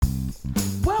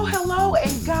Hello,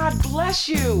 and God bless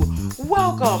you.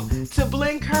 Welcome to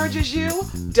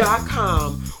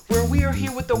BlenencouragesYou.com, where we are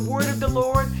here with the word of the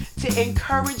Lord to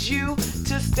encourage you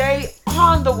to stay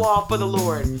on the wall for the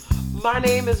Lord. My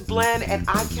name is Blen, and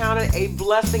I count it a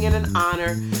blessing and an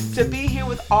honor to be here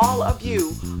with all of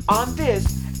you on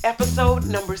this episode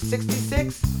number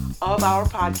 66 of our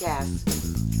podcast.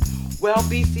 Well,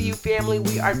 BCU family,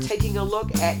 we are taking a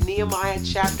look at Nehemiah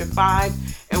chapter 5,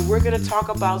 and we're going to talk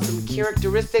about some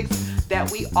characteristics that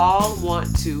we all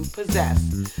want to possess.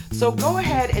 So go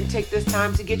ahead and take this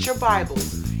time to get your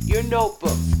Bibles, your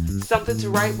notebooks, something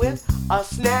to write with, a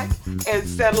snack, and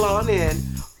settle on in.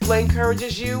 Blen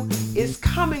Encourages You is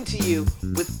coming to you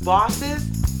with bosses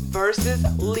versus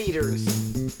leaders.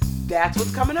 That's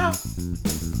what's coming up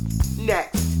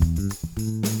next.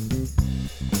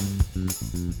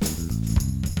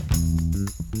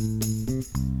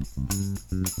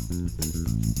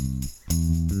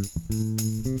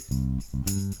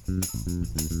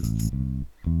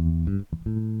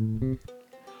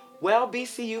 Well,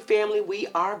 BCU family, we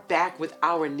are back with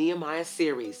our Nehemiah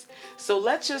series. So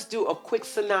let's just do a quick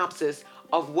synopsis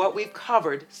of what we've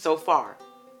covered so far.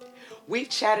 We've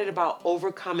chatted about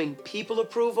overcoming people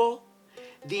approval,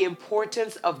 the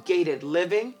importance of gated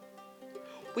living.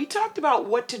 We talked about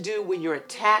what to do when you're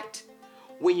attacked,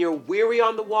 when you're weary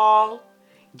on the wall,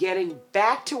 getting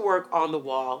back to work on the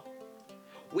wall.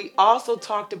 We also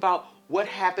talked about what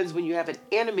happens when you have an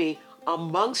enemy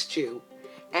amongst you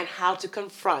and how to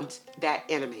confront that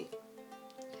enemy.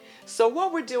 So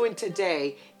what we're doing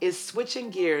today is switching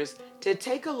gears to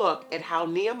take a look at how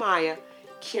Nehemiah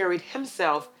carried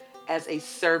himself as a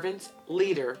servant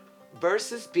leader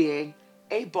versus being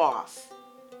a boss.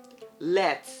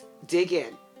 Let's dig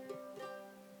in.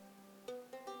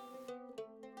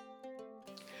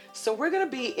 So we're going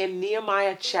to be in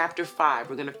Nehemiah chapter 5.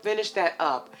 We're going to finish that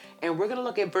up, and we're going to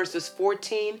look at verses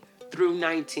 14 through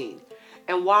 19.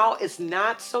 And while it's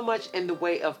not so much in the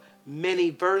way of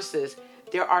many verses,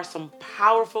 there are some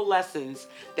powerful lessons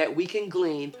that we can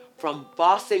glean from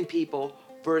bossing people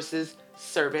versus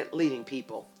servant leading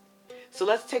people. So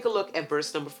let's take a look at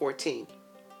verse number 14.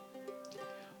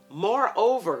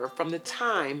 Moreover, from the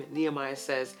time, Nehemiah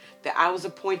says, that I was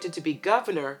appointed to be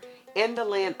governor in the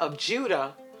land of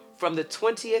Judah from the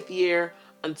 20th year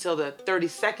until the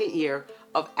 32nd year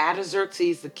of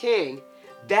Artaxerxes the king,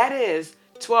 that is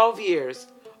 12 years,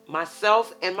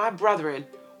 myself and my brethren,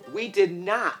 we did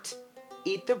not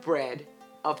eat the bread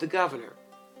of the governor.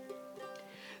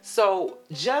 So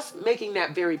just making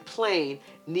that very plain,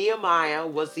 Nehemiah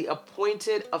was the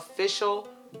appointed official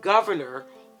governor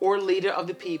or leader of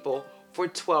the people for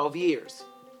 12 years.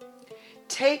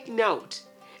 Take note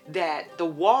that the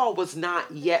wall was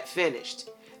not yet finished.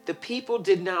 The people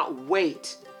did not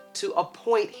wait to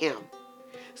appoint him.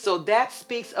 So that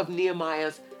speaks of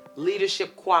Nehemiah's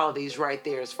leadership qualities right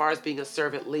there as far as being a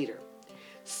servant leader.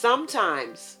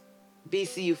 Sometimes,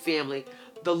 BCU family,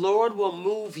 the Lord will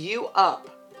move you up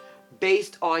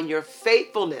based on your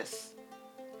faithfulness,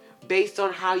 based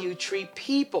on how you treat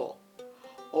people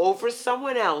over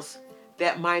someone else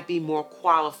that might be more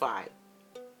qualified.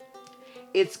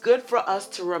 It's good for us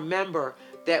to remember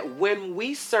that when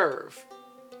we serve,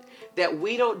 that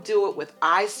we don't do it with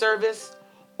eye service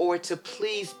or to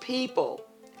please people,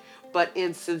 but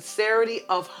in sincerity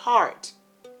of heart,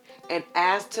 and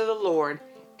as to the Lord,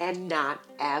 and not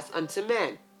as unto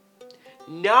men,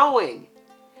 knowing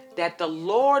that the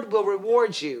Lord will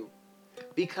reward you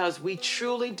because we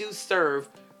truly do serve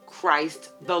Christ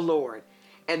the Lord.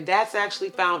 And that's actually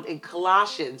found in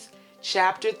Colossians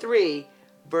chapter 3,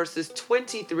 verses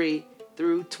 23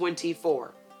 through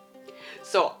 24.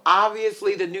 So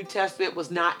obviously the New Testament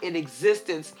was not in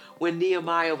existence when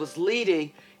Nehemiah was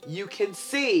leading. You can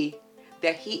see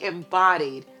that he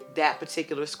embodied that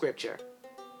particular scripture.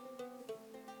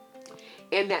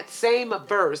 In that same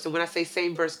verse, and when I say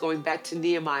same verse, going back to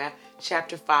Nehemiah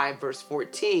chapter 5, verse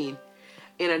 14,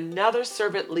 in another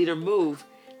servant leader move,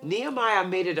 Nehemiah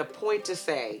made it a point to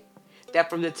say that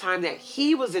from the time that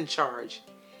he was in charge,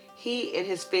 he and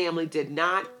his family did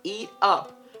not eat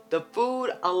up the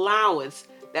food allowance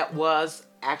that was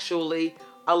actually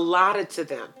allotted to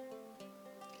them.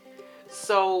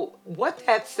 So what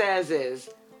that says is,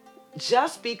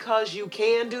 just because you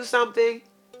can do something,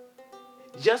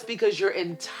 just because you're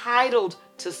entitled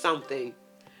to something,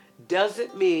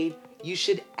 doesn't mean you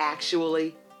should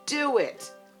actually do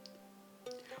it.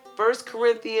 1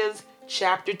 Corinthians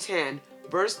chapter 10,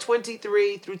 verse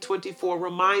 23 through 24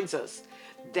 reminds us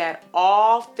that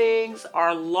all things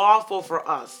are lawful for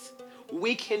us.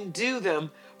 We can do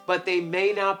them, but they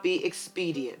may not be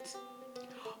expedient.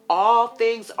 All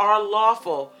things are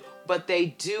lawful, but they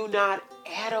do not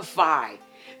edify.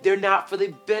 They're not for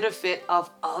the benefit of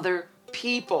other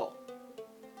people.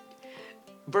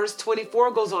 Verse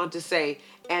 24 goes on to say,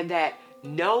 and that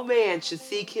no man should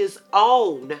seek his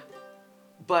own,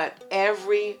 but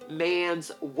every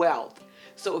man's wealth.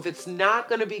 So if it's not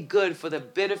going to be good for the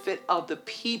benefit of the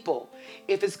people,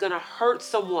 if it's going to hurt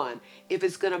someone, if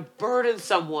it's going to burden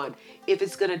someone, if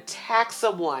it's going to tax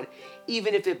someone,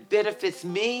 even if it benefits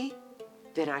me,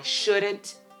 then I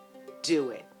shouldn't do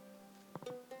it.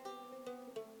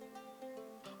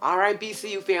 All right,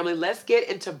 BCU family, let's get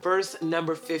into verse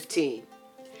number 15.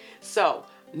 So,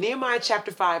 Nehemiah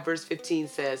chapter 5, verse 15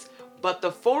 says, but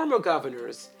the former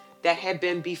governors that had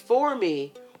been before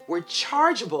me were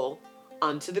chargeable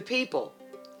unto the people,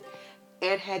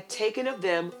 and had taken of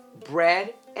them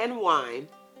bread and wine,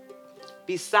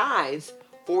 besides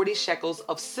 40 shekels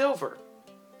of silver.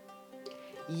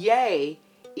 Yea,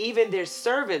 even their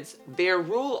servants bear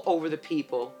rule over the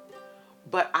people,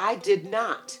 but I did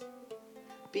not,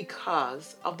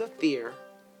 because of the fear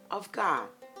of God.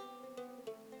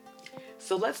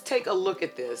 So let's take a look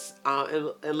at this,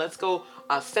 and let's go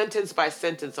sentence by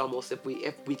sentence almost if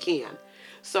we can.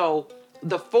 So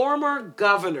the former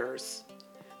governors,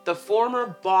 the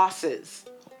former bosses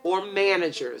or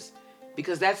managers,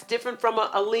 because that's different from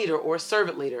a leader or a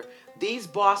servant leader. These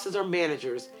bosses or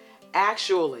managers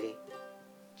actually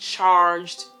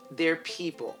charged their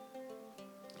people.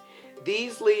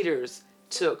 These leaders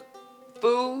took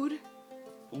food,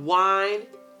 wine,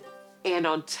 and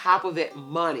on top of it,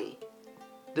 money.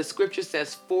 The scripture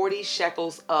says 40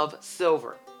 shekels of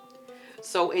silver.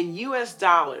 So in US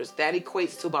dollars, that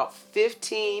equates to about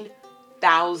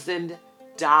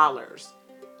 $15,000.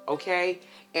 Okay?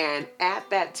 And at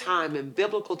that time, in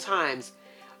biblical times,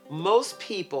 most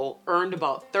people earned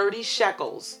about 30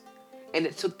 shekels, and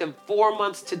it took them 4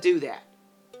 months to do that.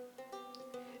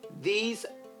 These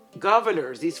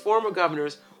governors, these former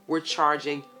governors, were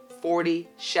charging 40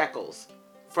 shekels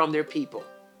from their people.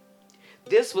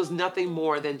 This was nothing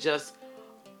more than just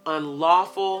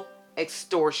unlawful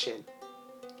extortion.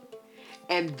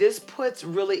 And this puts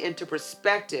really into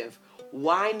perspective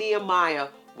why Nehemiah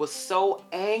was so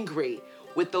angry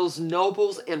with those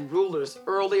nobles and rulers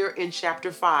earlier in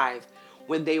chapter 5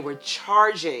 when they were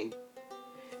charging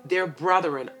their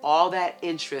brethren all that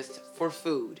interest for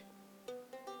food.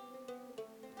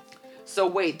 So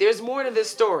wait, there's more to this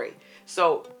story.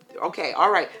 So, okay,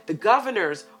 all right. The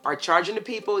governors are charging the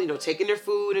people, taking their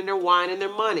food and their wine and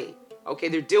their money. Okay,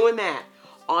 they're doing that.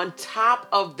 On top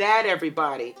of that,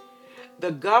 everybody,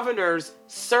 the governor's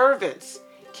servants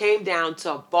came down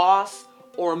to boss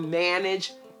or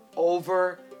manage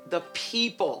over the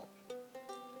people.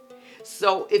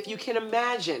 So if you can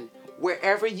imagine,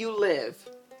 wherever you live,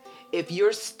 if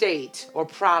your state or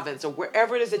province or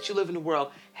wherever it is that you live in the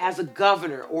world has a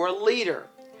governor or a leader,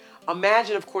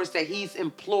 imagine, of course, that he's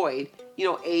employed,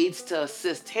 aides to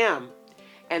assist him.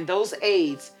 And those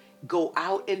aides go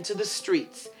out into the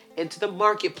streets, into the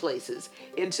marketplaces,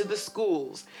 into the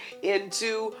schools,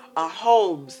 into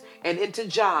homes, and into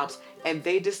jobs. And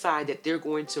they decide that they're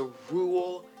going to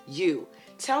rule you,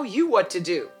 tell you what to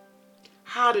do,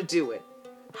 how to do it,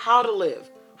 how to live,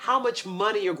 how much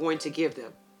money you're going to give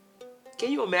them.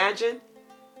 Can you imagine?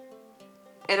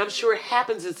 And I'm sure it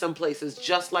happens in some places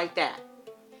just like that.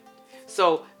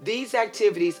 So these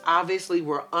activities obviously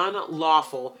were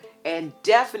unlawful and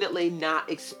definitely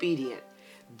not expedient.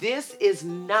 This is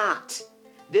not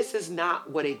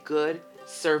what a good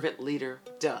servant leader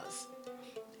does.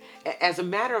 As a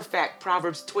matter of fact,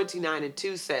 Proverbs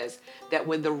 29:2 says that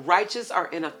when the righteous are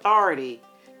in authority,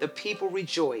 the people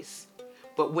rejoice.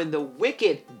 But when the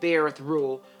wicked beareth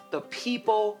rule, the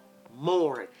people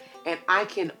mourn. And I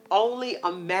can only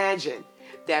imagine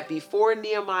that before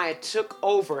Nehemiah took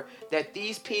over, that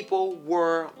these people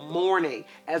were mourning.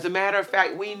 As a matter of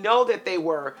fact, we know that they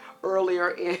were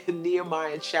earlier in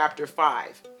Nehemiah chapter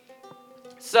 5.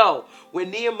 So when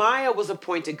Nehemiah was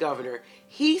appointed governor,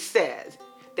 he said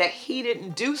that he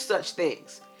didn't do such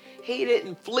things. He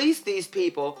didn't fleece these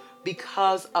people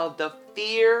because of the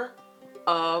fear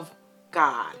of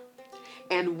God.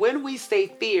 And when we say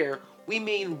fear, we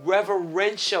mean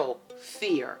reverential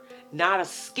fear, not a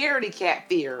scaredy cat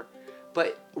fear,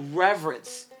 but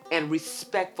reverence and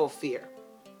respectful fear.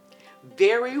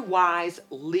 Very wise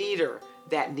leader,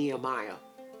 that Nehemiah.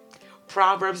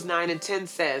 Proverbs 9:10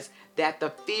 says that the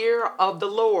fear of the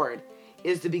Lord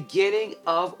is the beginning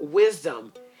of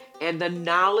wisdom, and the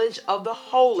knowledge of the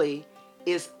holy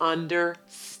is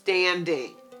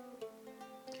understanding.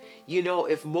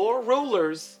 If more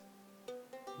rulers,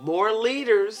 more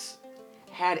leaders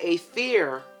had a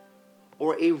fear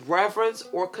or a reverence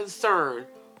or concern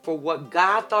for what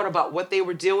God thought about what they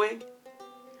were doing,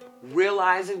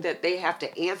 realizing that they have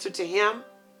to answer to him,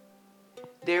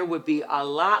 there would be a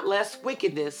lot less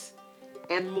wickedness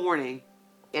and mourning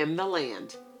in the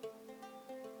land.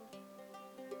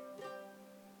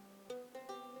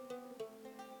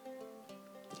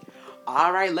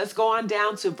 All right, let's go on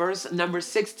down to verse number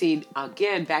 16,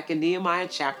 again, back in Nehemiah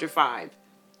chapter 5.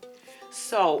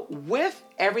 So, with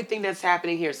everything that's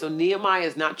happening here, so Nehemiah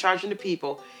is not charging the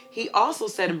people. He also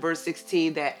said in verse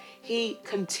 16 that he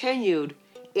continued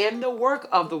in the work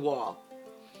of the wall.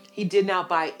 He did not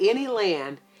buy any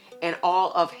land, and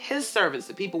all of his servants,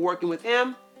 the people working with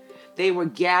him, they were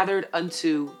gathered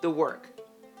unto the work.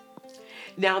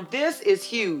 Now, this is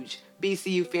huge,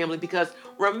 BCU family, because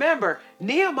remember,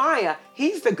 Nehemiah,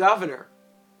 he's the governor.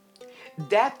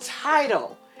 That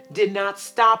title did not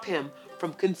stop him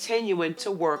from continuing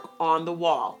to work on the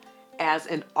wall as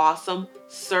an awesome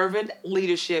servant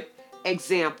leadership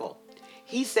example.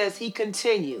 He says he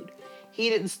continued. He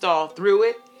didn't stall through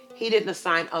it. He didn't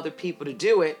assign other people to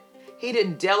do it. He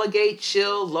didn't delegate,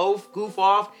 chill, loaf, goof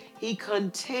off. He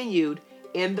continued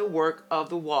in the work of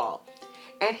the wall.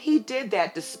 And he did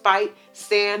that despite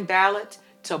Sanballat,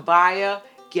 Tobiah,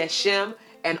 Geshem,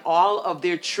 and all of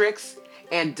their tricks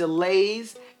and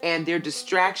delays and their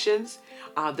distractions.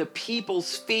 The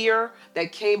people's fear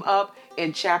that came up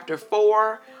in chapter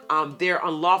 4, their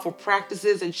unlawful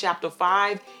practices in chapter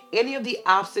 5, any of the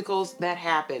obstacles that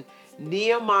happened,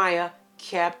 Nehemiah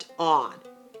kept on.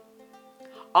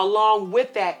 Along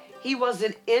with that, he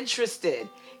wasn't interested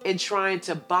in trying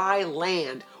to buy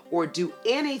land or do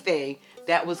anything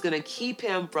that was going to keep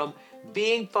him from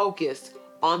being focused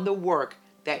on the work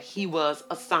that he was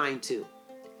assigned to.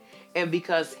 And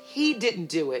because he didn't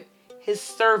do it, his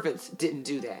servants didn't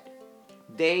do that.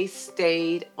 They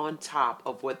stayed on top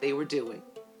of what they were doing.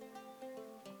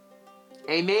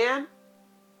 Amen?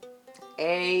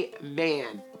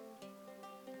 Amen.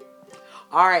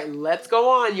 All right, let's go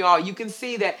on, y'all. You can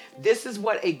see that this is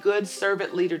what a good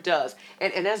servant leader does.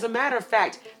 And as a matter of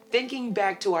fact, thinking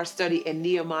back to our study in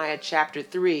Nehemiah chapter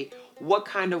 3, what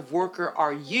kind of worker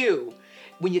are you?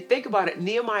 When you think about it,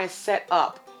 Nehemiah set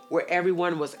up where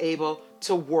everyone was able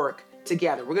to work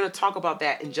together. We're going to talk about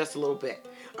that in just a little bit.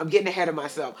 I'm getting ahead of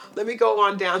myself. Let me go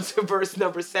on down to verse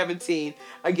number 17,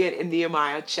 again in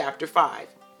Nehemiah chapter 5.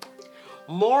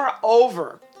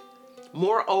 Moreover,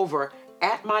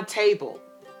 at my table,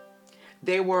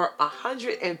 there were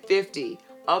 150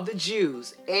 of the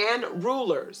Jews and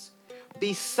rulers,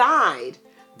 beside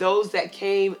those that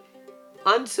came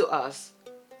unto us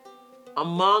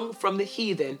among from the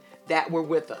heathen that were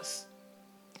with us.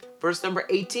 Verse number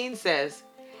 18 says,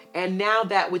 and now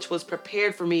that which was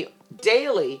prepared for me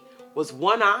daily was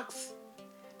 1 ox,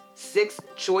 6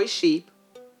 choice sheep.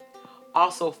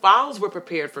 Also fowls were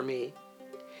prepared for me,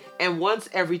 and once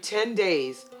every 10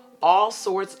 days all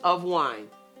sorts of wine.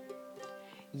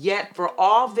 Yet for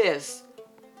all this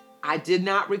I did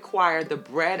not require the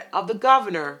bread of the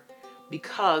governor,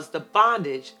 because the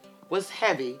bondage was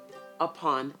heavy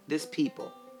upon this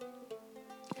people.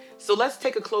 So let's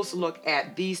take a closer look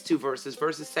at these two verses,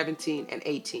 verses 17 and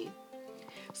 18.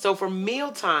 So for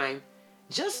mealtime,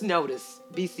 just notice,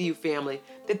 BCU family,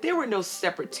 that there were no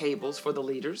separate tables for the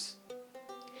leaders.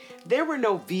 There were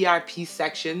no VIP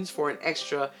sections for an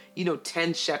extra,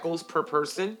 10 shekels per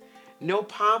person. No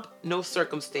pomp, no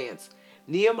circumstance.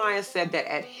 Nehemiah said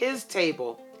that at his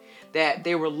table, that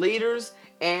there were leaders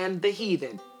and the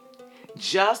heathen.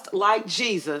 Just like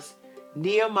Jesus,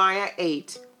 Nehemiah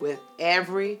ate with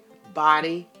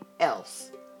everybody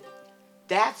else.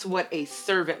 That's what a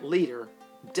servant leader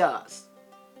does.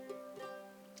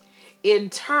 In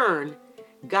turn,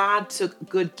 God took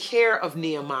good care of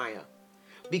Nehemiah,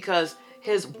 because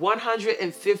his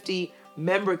 150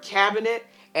 member cabinet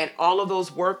and all of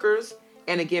those workers,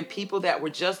 and again, people that were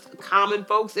just common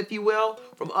folks, if you will,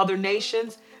 from other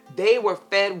nations, they were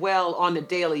fed well on the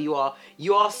daily, you all.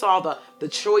 You all saw the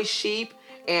choice sheep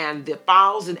and the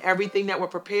fowls and everything that were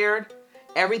prepared.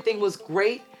 Everything was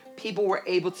great. People were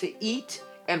able to eat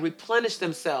and replenish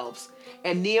themselves.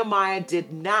 And Nehemiah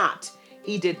did not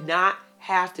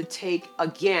have to take,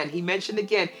 again, he mentioned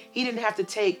again, he didn't have to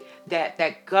take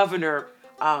that governor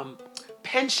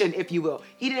pension, if you will.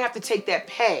 He didn't have to take that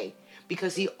pay,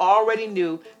 because he already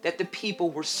knew that the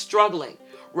people were struggling.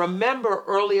 Remember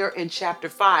earlier in chapter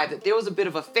 5 that there was a bit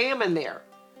of a famine there,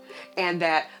 and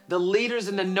that the leaders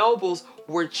and the nobles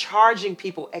were charging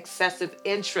people excessive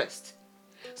interest.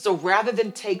 So rather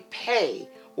than take pay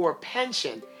or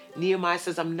pension, Nehemiah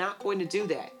says, I'm not going to do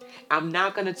that. I'm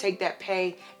not going to take that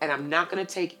pay, and I'm not going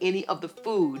to take any of the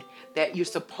food that you're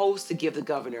supposed to give the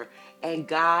governor. And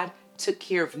God took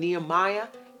care of Nehemiah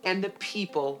and the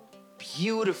people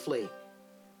beautifully.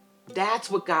 That's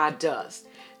what God does.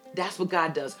 That's what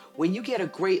God does. When you get a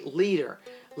great leader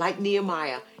like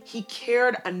Nehemiah, he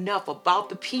cared enough about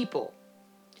the people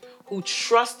who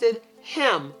trusted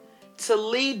him to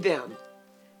lead them,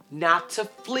 not to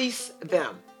fleece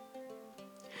them.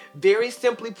 Very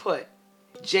simply put,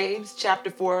 James chapter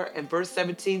 4 and verse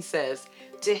 17 says,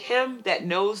 to him that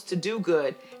knows to do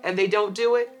good and they don't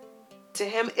do it, to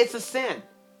him it's a sin.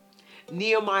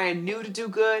 Nehemiah knew to do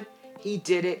good, he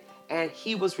did it, and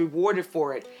he was rewarded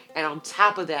for it. And on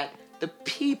top of that, the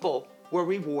people were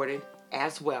rewarded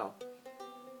as well.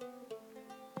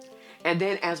 And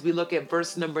then as we look at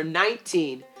verse number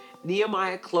 19,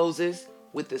 Nehemiah closes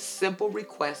with a simple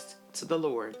request to the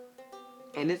Lord.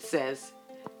 And it says,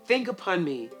 think upon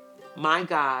me, my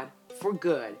God, for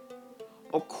good,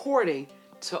 according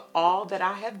to all that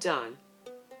I have done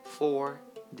for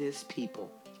this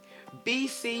people.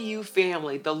 BCU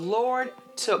family, the Lord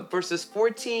took verses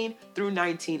 14 through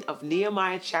 19 of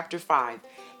Nehemiah chapter 5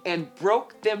 and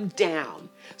broke them down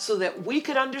so that we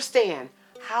could understand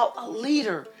how a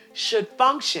leader should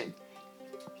function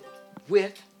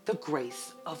with the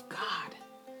grace of God.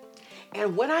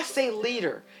 And when I say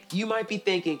leader, you might be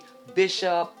thinking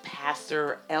bishop,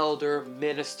 pastor, elder,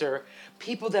 minister,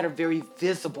 people that are very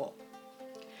visible.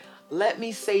 Let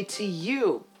me say to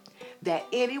you that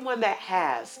anyone that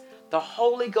has the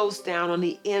Holy Ghost down on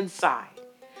the inside,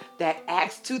 that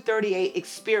Acts 2:38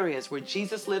 experience where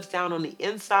Jesus lives down on the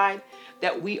inside,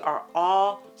 that we are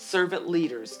all servant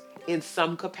leaders in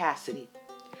some capacity.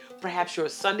 Perhaps you're a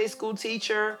Sunday school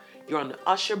teacher, you're on the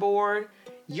usher board,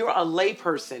 you're a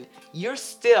layperson, you're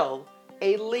still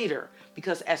a leader,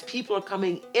 because as people are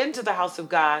coming into the house of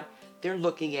God, they're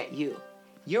looking at you.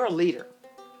 You're a leader.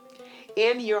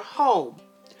 In your home,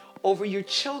 over your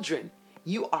children,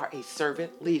 you are a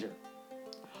servant leader.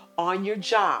 On your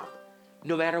job,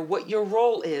 no matter what your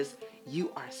role is,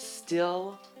 you are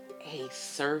still a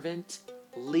servant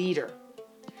leader.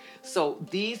 So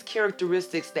these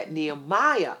characteristics that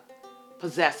Nehemiah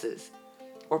possessed,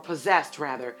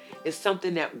 is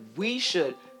something that we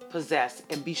should possess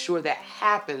and be sure that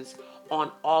happens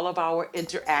on all of our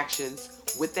interactions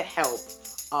with the help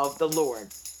of the Lord.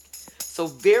 So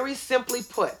very simply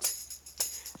put,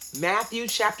 Matthew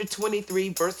chapter 23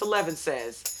 verse 11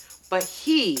 says, but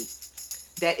he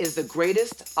that is the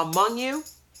greatest among you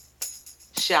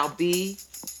shall be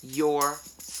your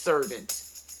servant.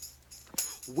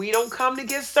 We don't come to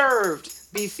get served,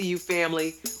 BCU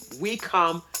family. We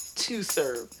come to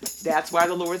serve. That's why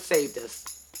the Lord saved us.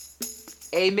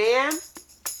 Amen.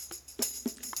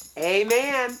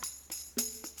 Amen.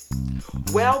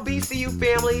 Well, BCU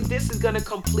family, this is going to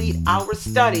complete our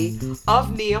study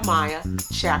of Nehemiah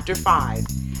chapter 5.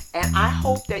 And I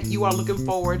hope that you are looking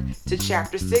forward to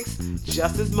chapter 6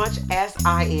 just as much as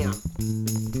I am.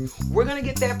 We're going to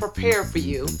get that prepared for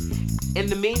you. In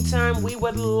the meantime, we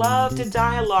would love to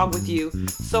dialogue with you.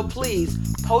 So please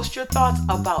post your thoughts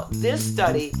about this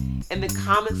study in the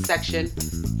comment section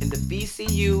in the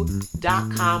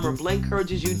bcu.com or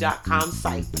blenkencouragesyou.com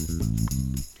site.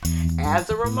 As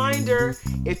a reminder,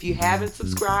 if you haven't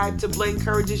subscribed to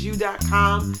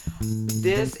blenkencouragesyou.com,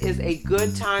 this is a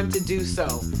good time to do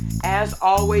so. As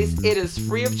always, it is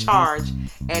free of charge,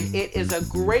 and it is a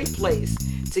great place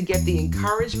to get the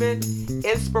encouragement,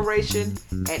 inspiration,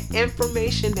 and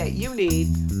information that you need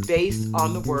based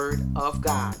on the Word of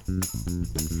God.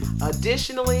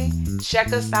 Additionally,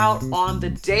 check us out on the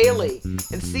daily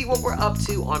and see what we're up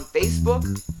to on Facebook,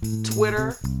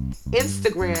 Twitter,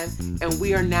 Instagram, and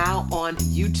we are now on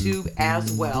YouTube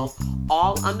as well,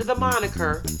 all under the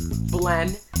moniker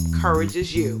Blen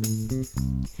Encourages You.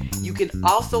 You can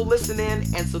also listen in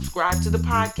and subscribe to the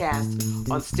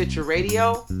podcast on Stitcher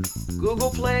Radio,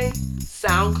 Google Play,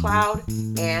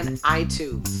 SoundCloud, and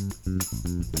iTunes.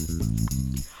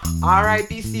 All right,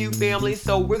 BCU family,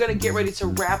 so we're going to get ready to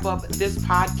wrap up this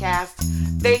podcast.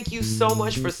 Thank you so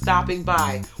much for stopping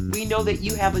by. We know that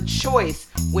you have a choice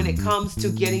when it comes to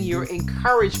getting your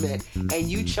encouragement, and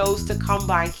you chose to come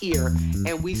by here,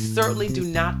 and we certainly do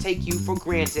not take you for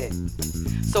granted.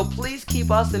 So please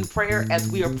keep us in prayer as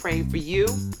we are praying for you.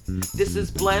 This is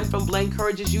Blen from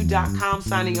blenkencouragesyou.com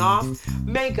signing off.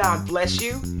 May God bless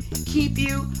you, keep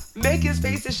you, make his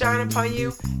face to shine upon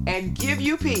you, and give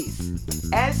you peace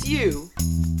as you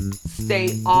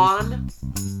stay on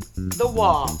the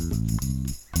wall.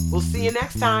 We'll see you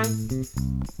next time.